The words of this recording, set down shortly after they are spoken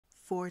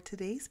For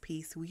today's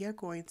piece, we are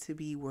going to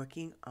be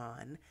working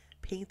on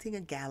painting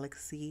a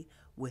galaxy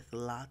with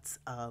lots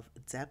of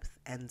depth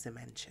and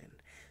dimension.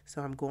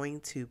 So I'm going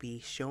to be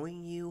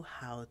showing you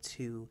how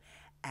to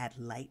add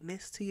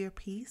lightness to your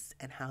piece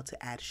and how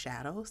to add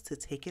shadows to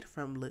take it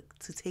from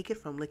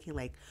looking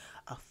like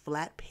a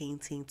flat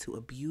painting to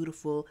a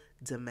beautiful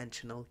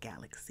dimensional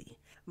galaxy.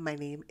 My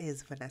name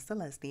is Vanessa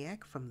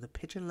from the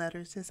Pigeon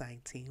Letters design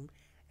team,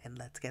 and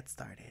let's get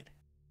started.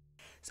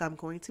 So I'm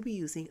going to be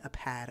using a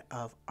pad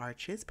of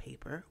Arches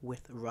paper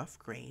with rough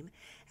grain,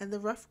 and the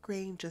rough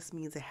grain just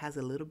means it has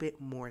a little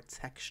bit more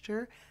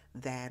texture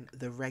than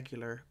the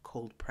regular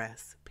cold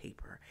press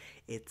paper.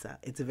 It's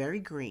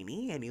very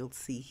grainy, and you'll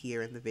see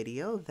here in the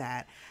video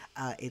that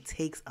it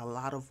takes a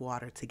lot of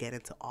water to get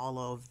into all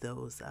of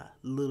those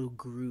little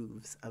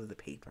grooves of the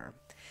paper.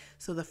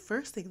 So the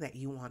first thing that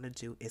you want to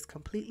do is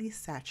completely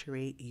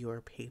saturate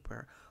your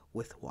paper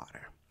with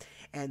water.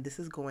 And this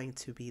is going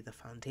to be the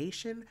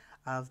foundation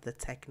of the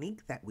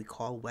technique that we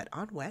call wet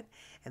on wet.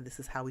 And this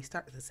is how we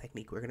start this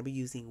technique. We're going to be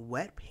using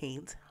wet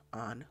paint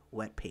on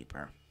wet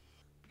paper.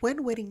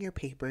 When wetting your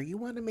paper, you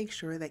want to make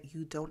sure that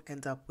you don't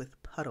end up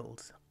with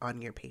puddles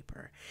on your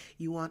paper.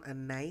 You want a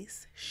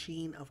nice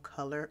sheen of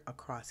color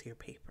across your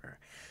paper.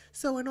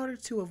 So in order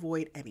to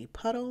avoid any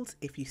puddles,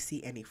 if you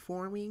see any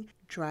forming,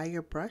 dry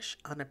your brush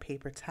on a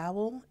paper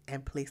towel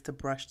and place the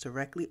brush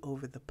directly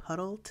over the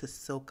puddle to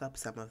soak up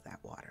some of that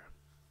water.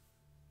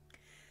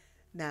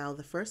 Now,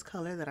 the first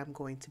color that I'm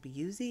going to be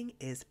using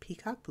is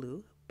Peacock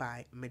Blue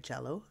by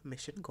Magello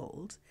Mission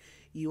Gold.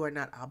 You are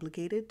not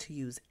obligated to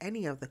use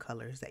any of the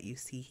colors that you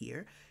see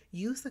here.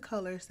 Use the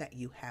colors that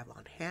you have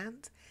on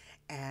hand,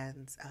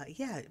 and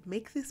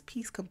make this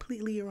piece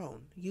completely your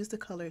own. Use the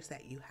colors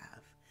that you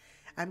have.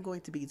 I'm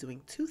going to be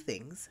doing two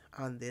things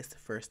on this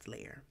first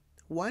layer.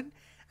 One,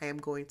 I am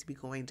going to be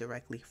going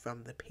directly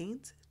from the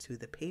paint to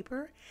the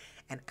paper,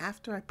 and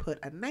after I put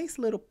a nice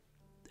little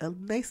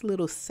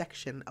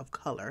section of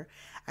color,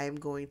 I am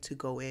going to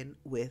go in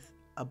with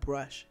a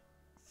brush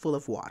full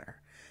of water.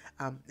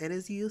 And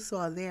as you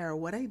saw there,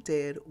 what I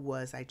did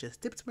was I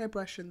just dipped my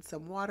brush in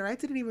some water. I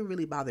didn't even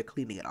really bother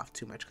cleaning it off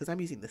too much because I'm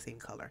using the same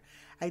color.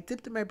 I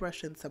dipped my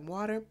brush in some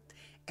water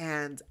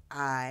and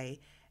I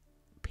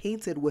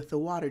painted with the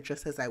water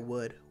just as I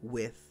would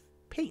with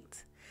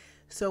paint.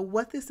 So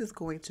what this is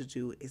going to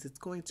do is it's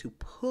going to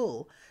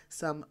pull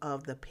some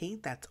of the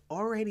paint that's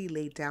already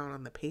laid down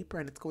on the paper,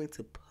 and it's going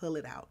to pull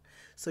it out.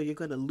 So you're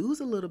going to lose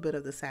a little bit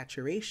of the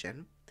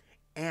saturation,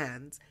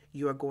 and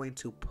you are going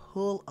to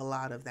pull a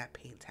lot of that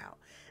paint out.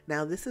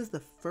 Now, this is the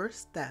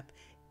first step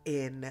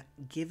in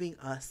giving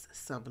us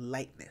some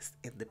lightness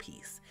in the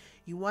piece.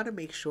 You want to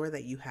make sure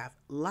that you have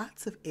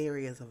lots of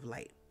areas of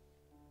light,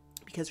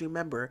 because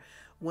remember,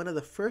 one of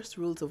the first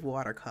rules of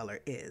watercolor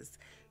is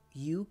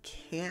you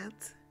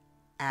can't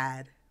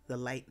add the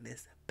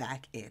lightness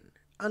back in,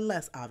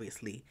 unless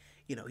obviously,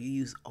 you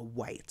use a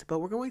white, but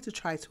we're going to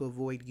try to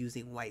avoid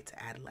using white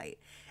to add light.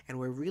 And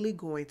we're really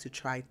going to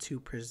try to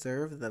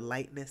preserve the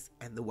lightness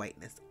and the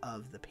whiteness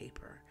of the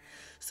paper.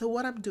 So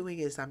what I'm doing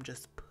is I'm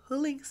just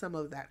pulling some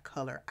of that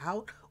color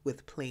out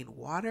with plain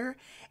water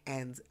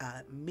and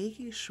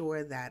making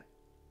sure that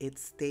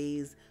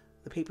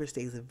the paper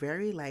stays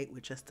very light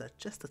with just a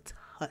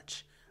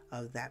touch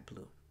of that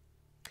blue.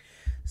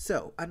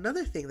 So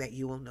another thing that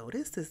you will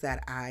notice is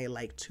that I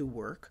like to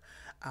work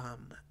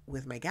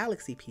with my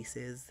galaxy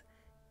pieces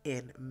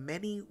in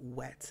many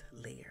wet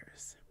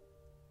layers.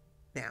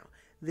 Now,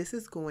 this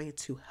is going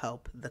to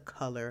help the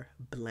colors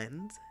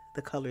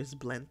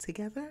blend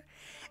together,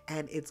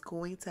 and it's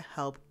going to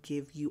help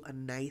give you a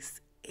nice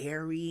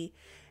airy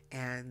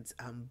and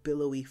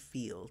billowy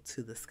feel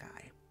to the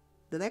sky.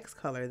 The next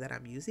color that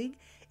I'm using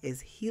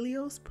is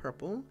Helios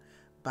Purple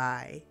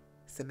by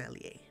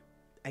Sennelier.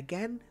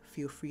 Again,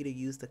 feel free to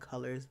use the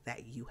colors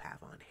that you have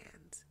on hand.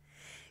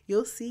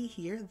 You'll see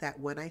here that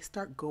when I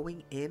start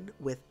going in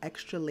with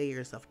extra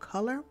layers of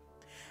color,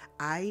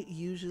 I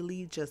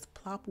usually just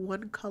plop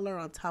one color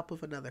on top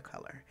of another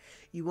color.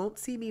 You won't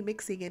see me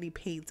mixing any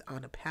paint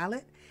on a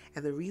palette,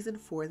 and the reason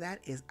for that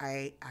is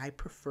I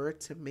prefer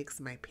to mix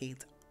my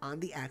paint on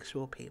the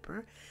actual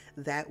paper.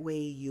 That way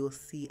you'll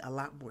see a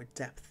lot more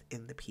depth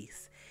in the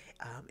piece.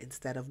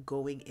 Instead of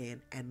going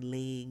in and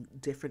laying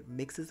different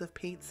mixes of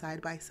paint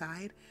side by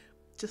side,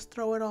 just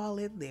throw it all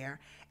in there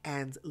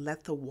and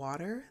let the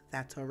water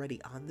that's already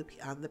on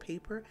the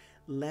paper,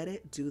 let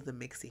it do the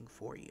mixing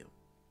for you.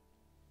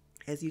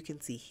 As you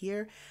can see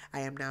here,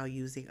 I am now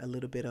using a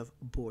little bit of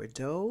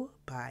Bordeaux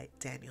by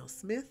Daniel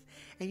Smith,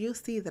 and you'll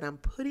see that I'm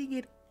putting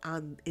it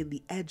in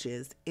the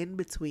edges in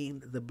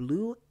between the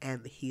blue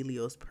and the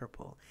Helios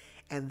Purple,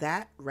 and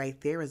that right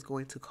there is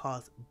going to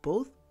cause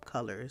both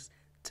colors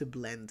to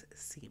blend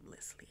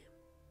seamlessly.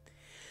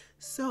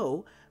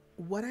 So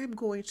what I'm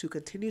going to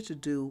continue to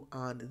do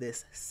on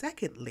this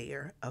second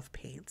layer of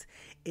paint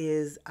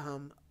is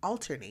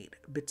alternate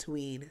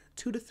between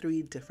 2 to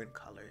 3 different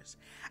colors.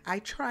 I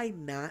try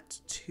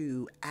not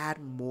to add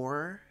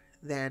more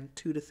than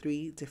 2 to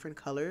 3 different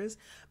colors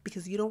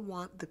because you don't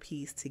want the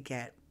piece to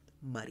get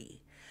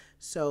muddy.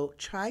 So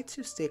try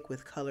to stick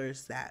with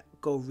colors that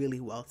go really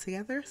well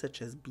together,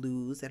 such as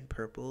blues and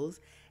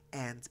purples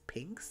and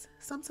pinks.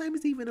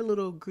 Sometimes even a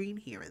little green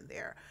here and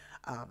there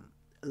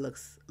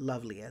looks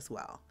lovely as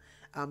well.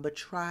 But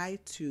try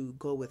to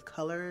go with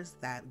colors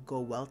that go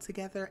well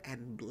together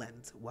and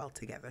blend well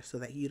together so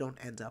that you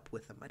don't end up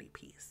with a muddy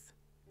piece.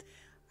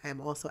 I am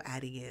also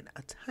adding in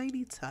a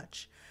tiny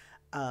touch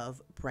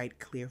of Bright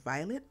Clear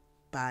Violet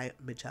by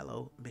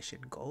Magello Mission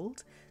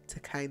Gold to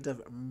kind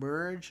of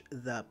merge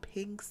the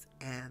pinks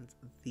and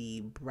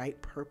the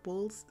bright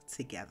purples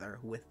together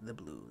with the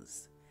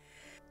blues.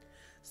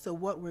 So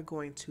what we're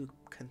going to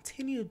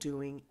continue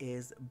doing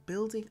is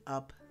building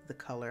up the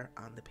color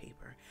on the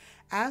paper.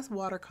 As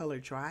watercolor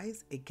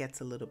dries, it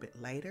gets a little bit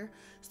lighter.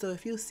 So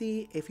if you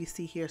see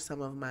here, some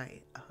of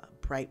my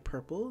bright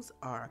purples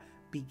are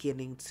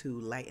beginning to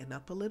lighten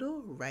up a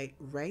little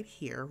right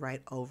here,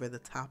 right over the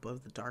top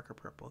of the darker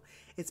purple.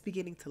 It's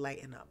beginning to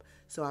lighten up.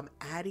 So I'm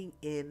adding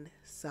in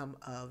some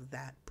of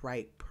that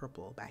bright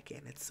purple back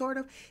in. It's sort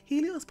of,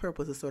 Helios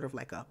purple is sort of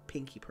like a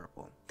pinky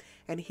purple.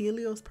 And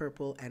Helios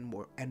purple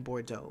and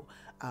Bordeaux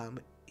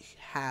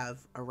have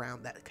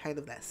around that kind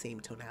of that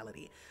same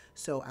tonality.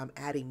 So I'm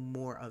adding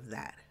more of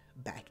that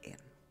back in.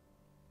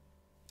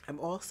 I'm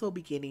also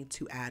beginning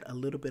to add a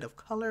little bit of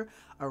color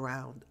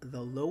around the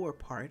lower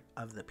part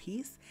of the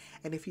piece.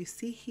 And if you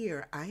see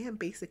here, I am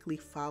basically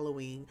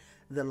following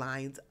the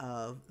lines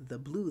of the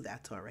blue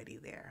that's already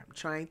there. I'm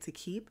trying to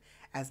keep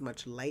as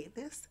much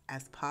lightness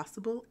as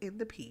possible in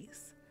the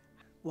piece,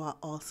 while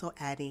also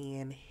adding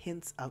in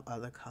hints of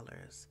other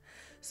colors.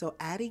 So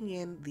adding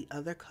in the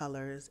other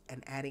colors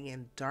and adding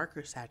in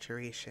darker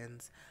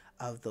saturations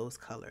of those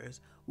colors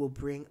will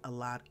bring a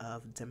lot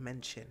of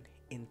dimension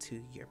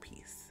into your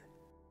piece.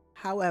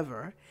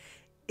 However,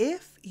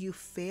 if you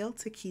fail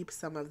to keep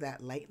some of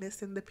that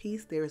lightness in the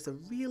piece, there is a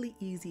really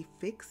easy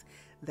fix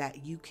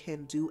that you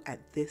can do at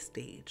this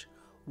stage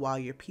while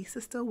your piece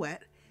is still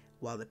wet,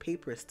 while the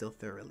paper is still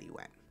thoroughly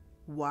wet.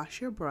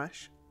 Wash your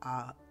brush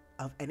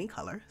of any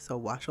color, so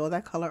wash all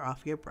that color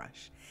off your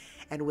brush,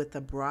 and with the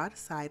broad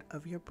side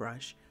of your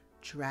brush,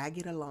 drag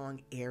it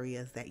along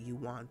areas that you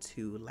want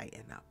to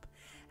lighten up.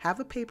 Have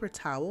a paper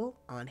towel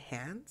on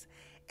hand,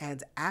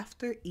 and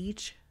after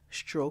each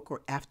stroke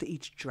or after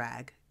each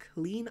drag,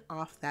 clean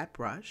off that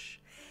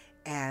brush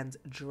and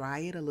dry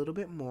it a little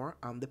bit more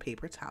on the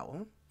paper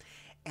towel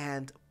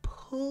and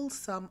pull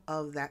some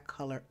of that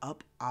color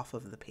up off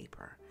of the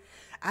paper.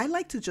 I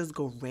like to just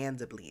go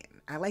randomly in.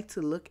 I like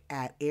to look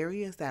at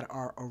areas that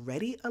are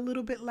already a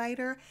little bit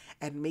lighter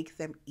and make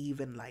them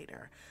even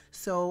lighter.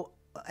 So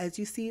as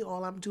you see,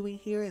 all I'm doing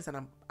here is that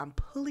I'm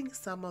pulling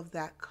some of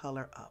that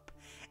color up.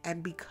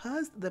 And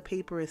because the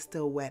paper is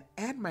still wet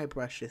and my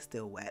brush is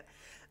still wet,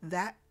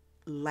 that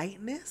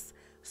lightness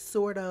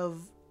sort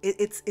of,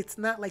 it's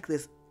not like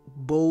this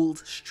bold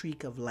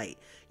streak of light.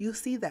 You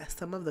see that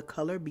some of the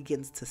color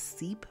begins to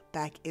seep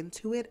back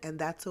into it, and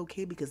that's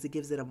okay because it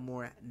gives it a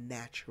more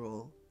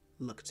natural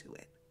look to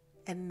it.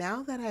 And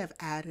now that I have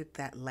added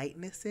that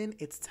lightness in,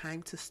 it's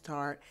time to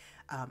start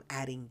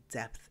adding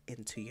depth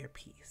into your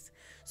piece.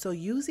 So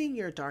using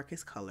your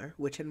darkest color,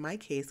 which in my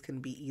case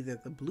can be either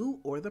the blue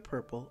or the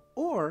purple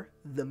or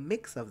the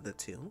mix of the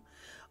two,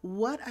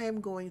 what I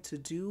am going to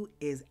do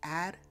is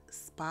add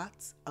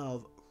spots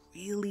of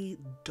really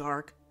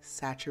dark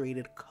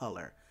saturated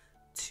color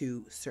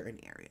to certain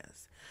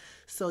areas.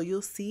 So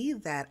you'll see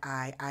that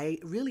I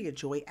really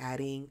enjoy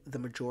adding the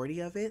majority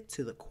of it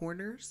to the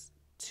corners,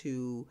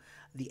 to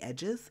the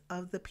edges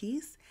of the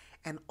piece,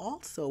 and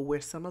also where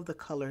some of the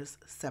colors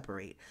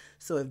separate.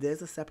 So if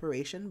there's a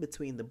separation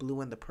between the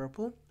blue and the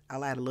purple,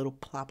 I'll add a little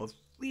plop of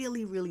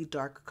really, really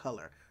dark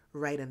color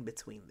right in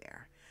between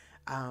there.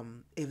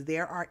 If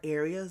there are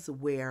areas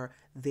where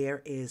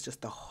there is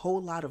just a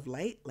whole lot of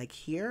light, like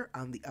here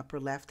on the upper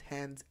left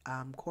hand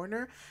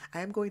corner, I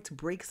am going to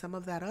break some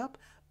of that up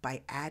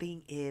by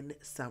adding in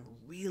some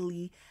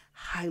really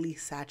highly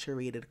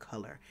saturated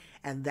color.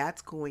 And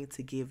that's going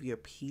to give your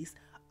piece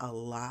a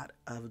lot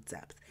of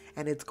depth.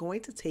 And it's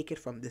going to take it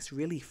from this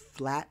really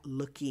flat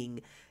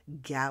looking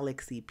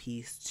galaxy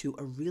piece to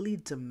a really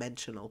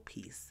dimensional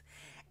piece.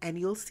 And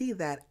you'll see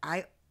that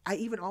I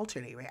even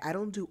alternate, right? I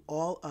don't do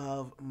all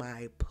of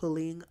my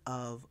pulling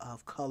of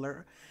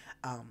color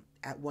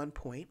at one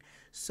point.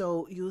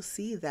 So you'll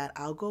see that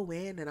I'll go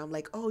in and I'm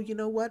like, oh, you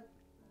know what?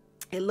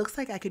 It looks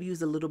like I could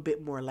use a little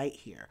bit more light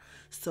here.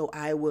 So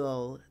I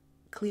will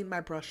clean my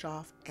brush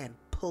off and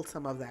pull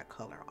some of that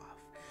color off.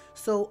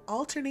 So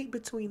alternate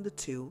between the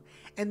two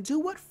and do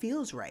what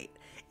feels right.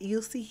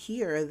 You'll see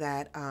here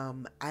that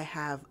I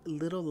have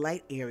little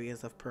light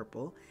areas of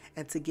purple,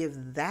 and to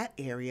give that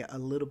area a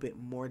little bit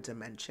more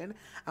dimension,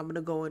 I'm going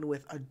to go in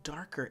with a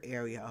darker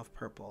area of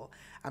purple.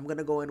 I'm going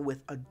to go in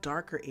with a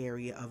darker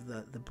area of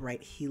the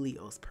bright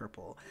Helios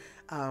purple.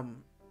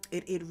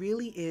 It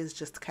really is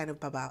just kind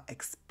of about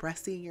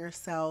expressing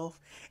yourself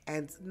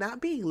and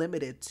not being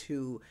limited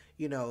to,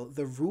 you know,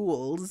 the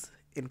rules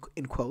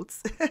in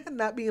quotes,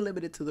 not being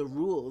limited to the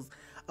rules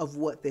of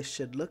what this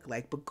should look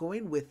like, but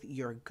going with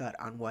your gut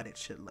on what it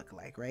should look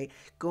like, right?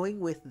 Going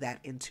with that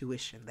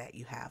intuition that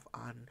you have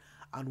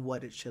on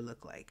what it should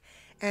look like.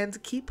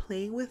 And keep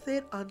playing with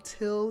it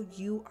until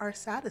you are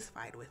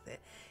satisfied with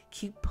it.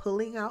 Keep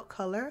pulling out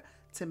color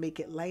to make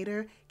it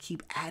lighter.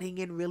 Keep adding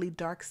in really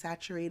dark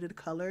saturated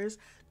colors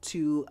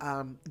to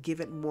give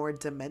it more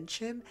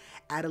dimension.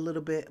 Add a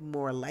little bit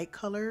more light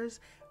colors.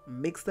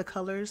 Mix the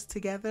colors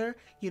together.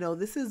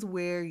 This is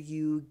where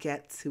you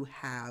get to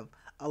have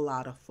a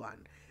lot of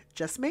fun.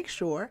 Just make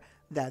sure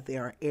that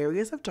there are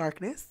areas of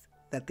darkness,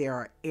 that there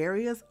are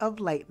areas of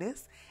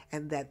lightness,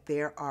 and that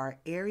there are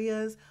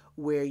areas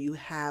where you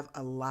have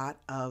a lot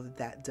of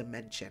that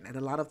dimension and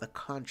a lot of the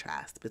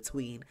contrast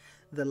between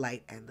the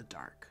light and the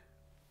dark.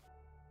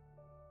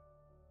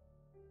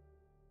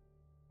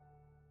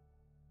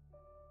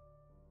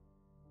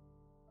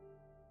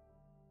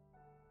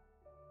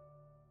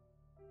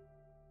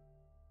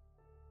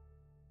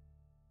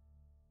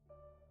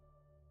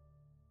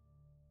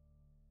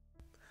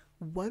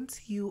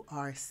 Once you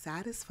are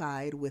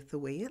satisfied with the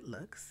way it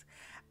looks,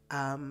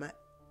 um,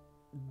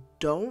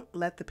 don't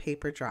let the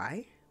paper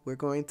dry. We're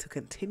going to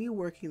continue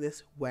working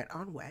this wet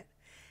on wet.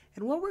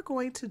 And what we're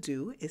going to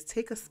do is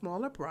take a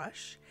smaller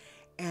brush,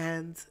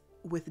 and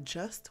with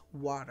just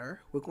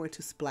water, we're going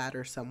to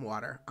splatter some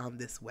water on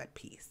this wet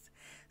piece.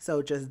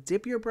 So just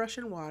dip your brush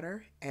in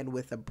water, and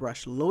with a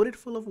brush loaded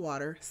full of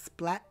water,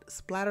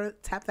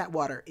 tap that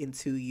water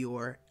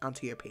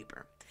onto your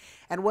paper.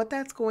 And what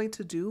that's going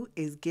to do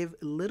is give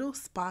little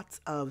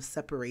spots of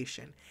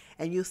separation.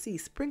 And you'll see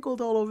sprinkled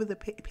all over the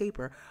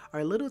paper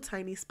are little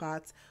tiny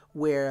spots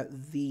where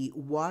the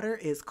water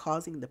is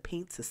causing the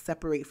paint to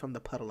separate from the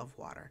puddle of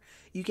water.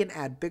 You can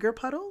add bigger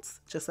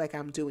puddles, just like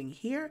I'm doing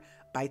here,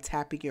 by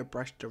tapping your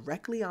brush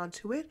directly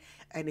onto it.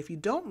 And if you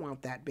don't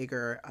want that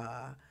bigger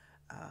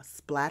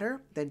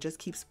splatter, then just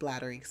keep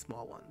splattering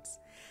small ones.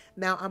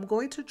 Now I'm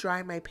going to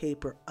dry my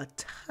paper a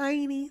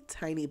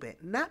tiny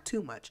bit, not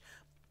too much,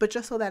 but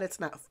just so that it's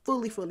not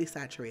fully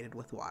saturated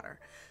with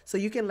water. So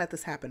you can let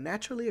this happen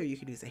naturally, or you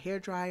can use a hair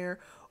dryer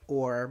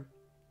or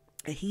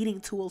a heating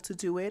tool to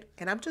do it.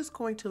 And I'm just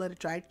going to let it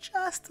dry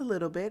just a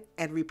little bit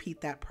and repeat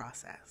that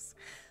process.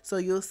 So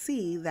you'll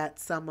see that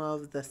some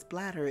of the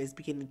splatter is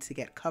beginning to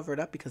get covered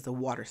up because the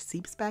water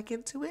seeps back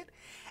into it.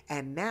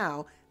 And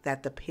now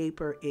that the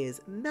paper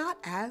is not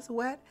as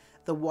wet,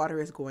 the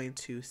water is going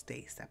to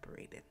stay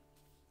separated.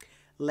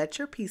 Let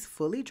your piece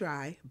fully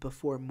dry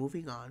before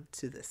moving on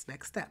to this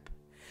next step.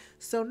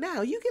 So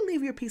now you can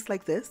leave your piece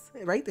like this,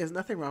 right? There's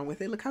nothing wrong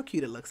with it. Look how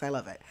cute it looks. I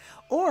love it.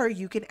 Or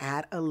you can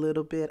add a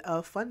little bit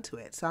of fun to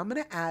it. So I'm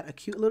going to add a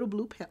cute little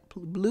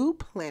blue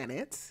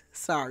planet.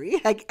 Sorry,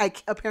 I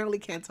apparently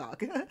can't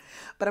talk.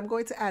 But I'm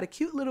going to add a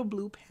cute little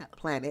blue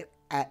planet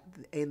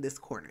in this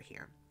corner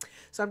here.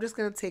 So I'm just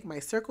going to take my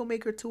circle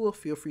maker tool.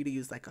 Feel free to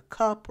use like a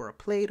cup or a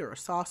plate or a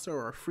saucer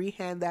or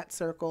freehand that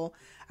circle.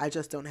 I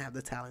just don't have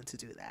the talent to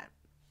do that.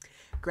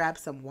 Grab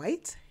some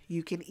white.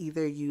 You can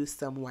either use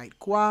some white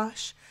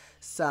gouache,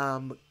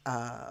 some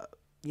white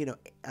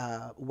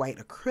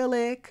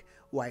acrylic,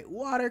 white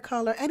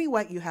watercolor, any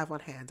white you have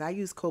on hand. I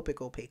use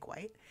Copic opaque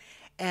white.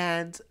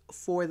 And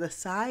for the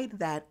side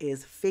that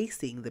is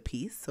facing the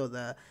piece, so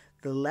the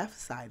left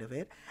side of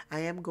it,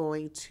 I am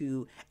going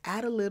to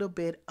add a little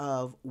bit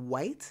of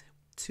white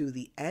to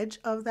the edge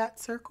of that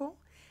circle.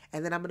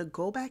 And then I'm going to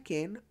go back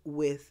in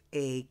with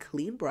a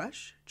clean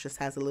brush, just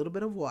has a little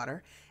bit of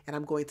water, and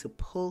I'm going to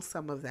pull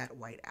some of that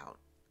white out.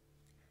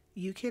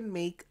 You can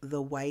make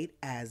the white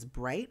as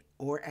bright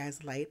or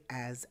as light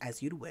as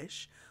you'd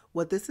wish.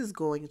 What this is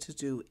going to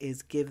do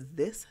is give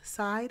this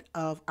side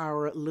of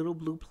our little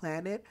blue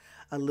planet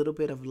a little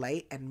bit of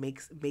light and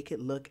make it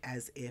look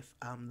as if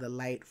the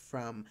light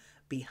from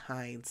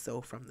behind,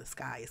 so from the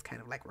sky, is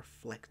kind of like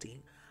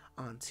reflecting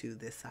onto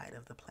this side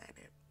of the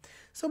planet.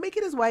 So make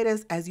it as white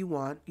as you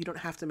want. You don't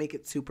have to make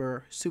it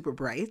super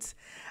bright,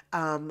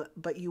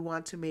 but you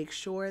want to make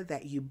sure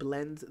that you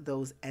blend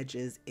those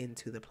edges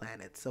into the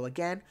planet. So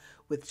again,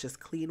 with just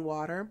clean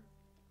water,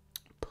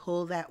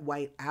 pull that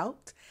white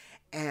out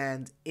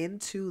and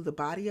into the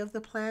body of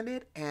the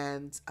planet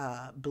and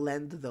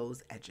blend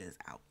those edges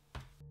out.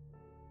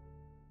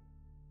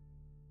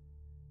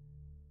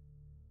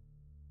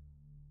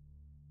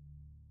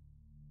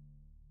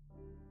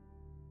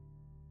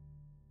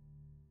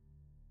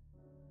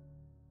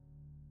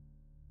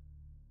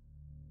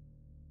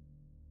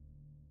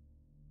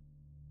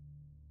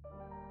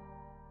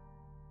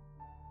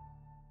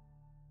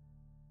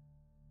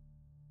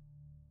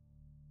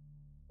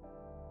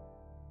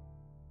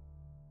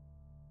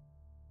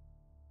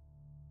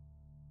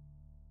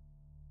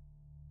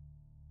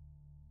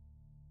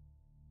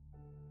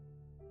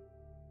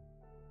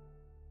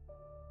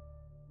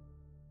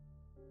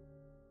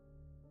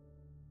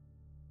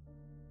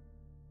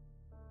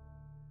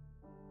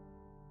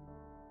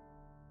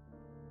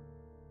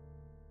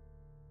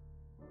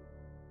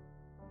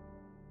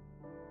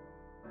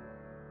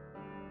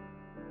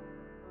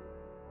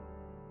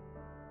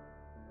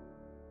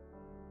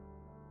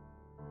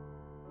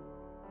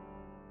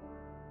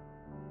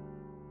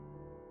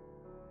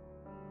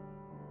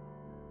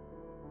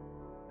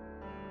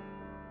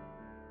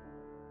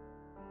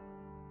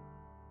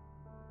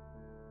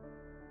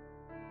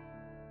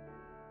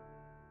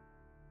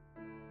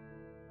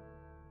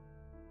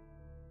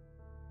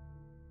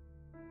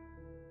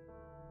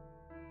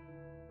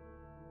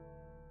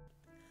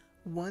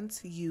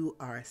 Once you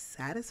are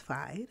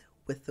satisfied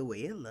with the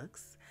way it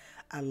looks,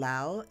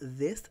 allow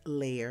this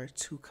layer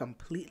to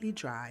completely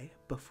dry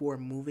before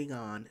moving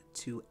on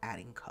to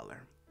adding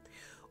color.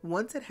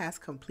 Once it has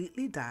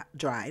completely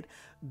dried,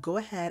 go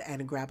ahead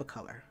and grab a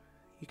color.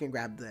 You can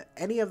grab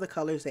any of the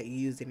colors that you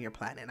used in your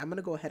planet. I'm going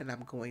to go ahead and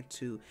I'm going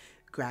to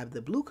grab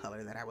the blue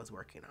color that I was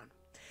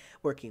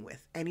working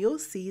with. And you'll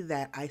see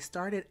that I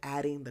started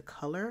adding the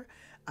color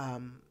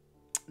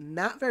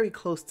not very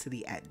close to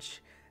the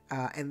edge.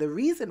 And the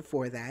reason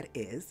for that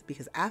is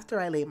because after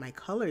I laid my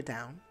color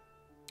down,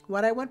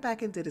 what I went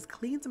back and did is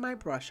cleaned my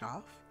brush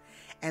off,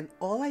 and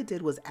all I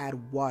did was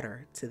add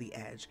water to the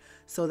edge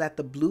so that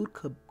the blue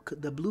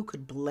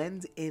could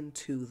blend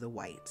into the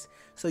white.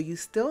 So you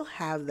still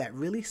have that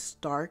really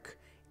stark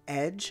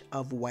edge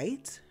of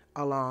white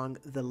along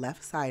the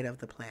left side of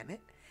the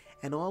planet,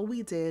 and all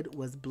we did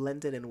was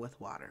blend it in with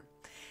water.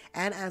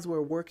 And as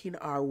we're working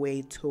our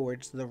way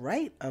towards the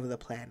right of the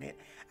planet,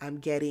 I'm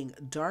getting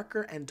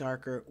darker and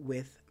darker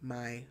with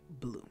my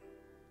blue.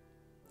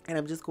 And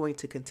I'm just going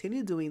to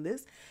continue doing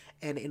this.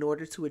 And in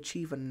order to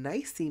achieve a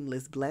nice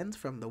seamless blend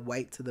from the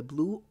white to the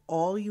blue,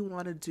 all you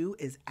want to do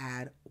is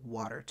add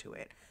water to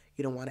it.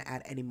 You don't want to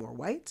add any more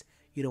white.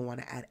 You don't want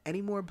to add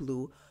any more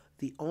blue.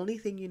 The only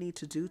thing you need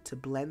to do to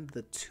blend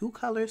the two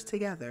colors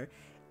together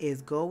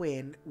is go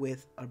in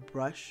with a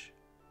brush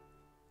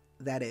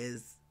that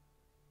is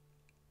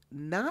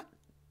not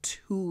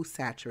too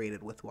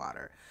saturated with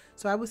water.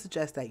 So I would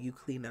suggest that you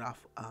clean it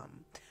off on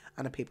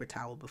a paper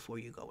towel before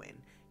you go in.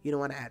 You don't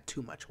want to add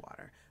too much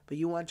water, but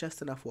you want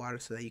just enough water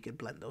so that you can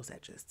blend those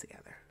edges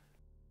together.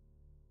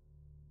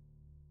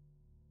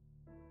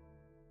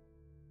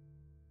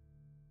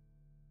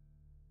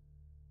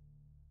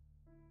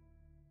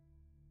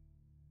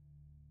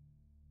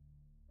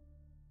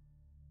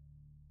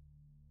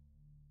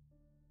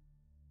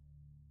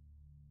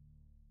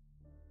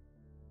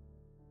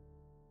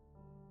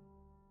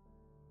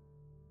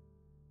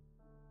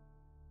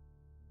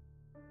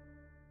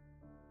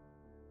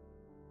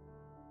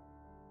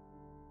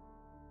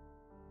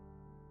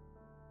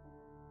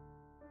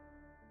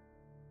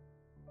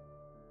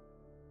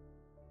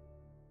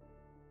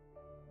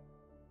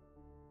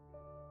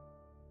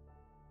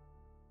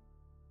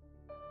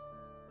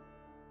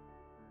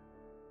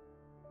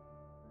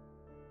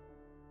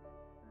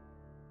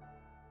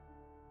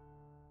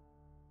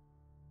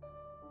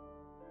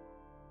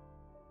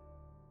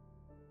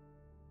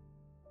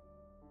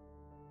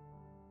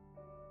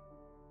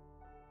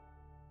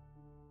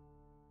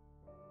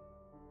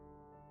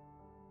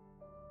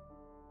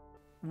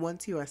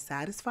 Once you are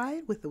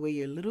satisfied with the way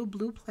your little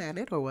blue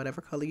planet, or whatever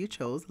color you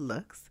chose,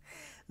 looks,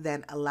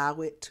 then allow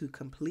it to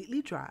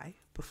completely dry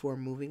before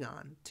moving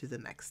on to the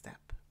next step.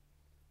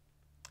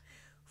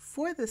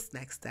 For this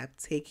next step,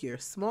 take your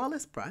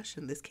smallest brush.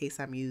 In this case,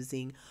 I'm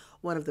using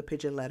one of the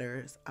Pigeon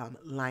Letters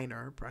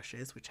liner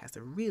brushes, which has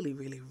a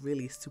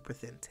really super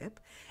thin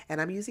tip.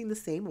 And I'm using the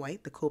same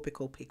white, the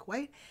Copic Opaque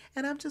white,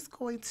 and I'm just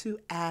going to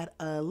add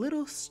a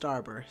little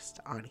starburst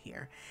on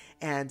here.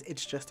 And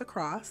it's just a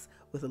cross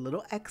with a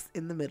little X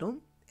in the middle,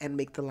 and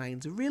make the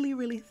lines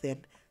really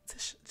thin to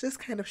just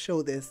kind of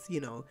show this,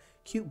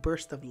 cute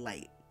burst of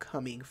light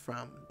coming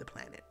from the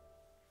planet.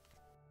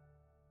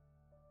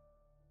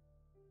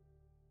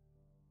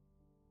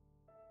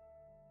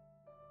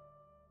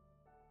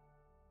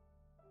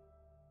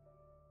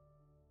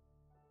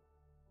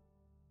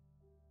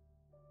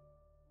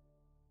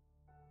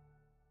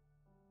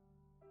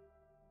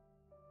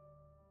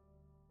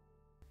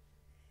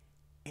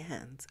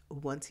 And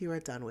once you are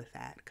done with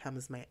that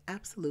comes my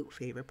absolute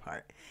favorite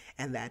part,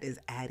 and that is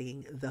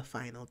adding the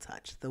final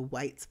touch, the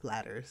white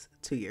splatters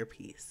to your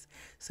piece.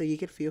 So you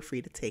can feel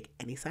free to take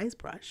any size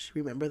brush.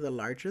 Remember, the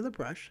larger the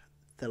brush,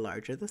 the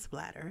larger the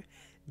splatter.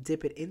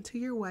 Dip it into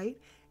your white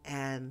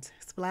and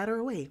splatter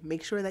away.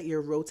 Make sure that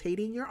you're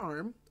rotating your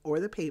arm or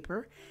the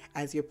paper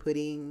as you're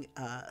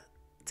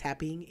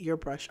tapping your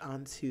brush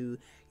onto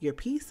your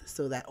piece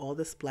so that all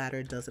the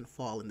splatter doesn't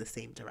fall in the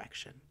same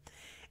direction.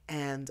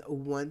 And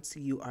once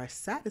you are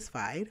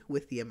satisfied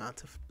with the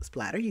amount of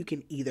splatter, you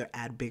can either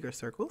add bigger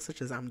circles,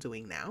 such as I'm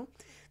doing now,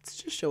 to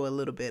just show a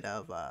little bit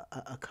of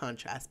a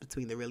contrast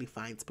between the really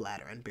fine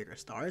splatter and bigger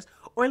stars,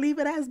 or leave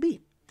it as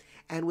be.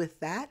 And with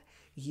that,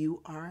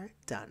 you are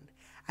done.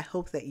 I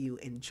hope that you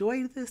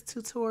enjoyed this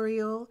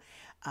tutorial,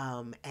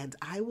 and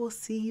I will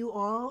see you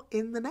all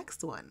in the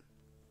next one.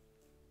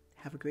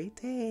 Have a great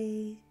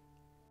day.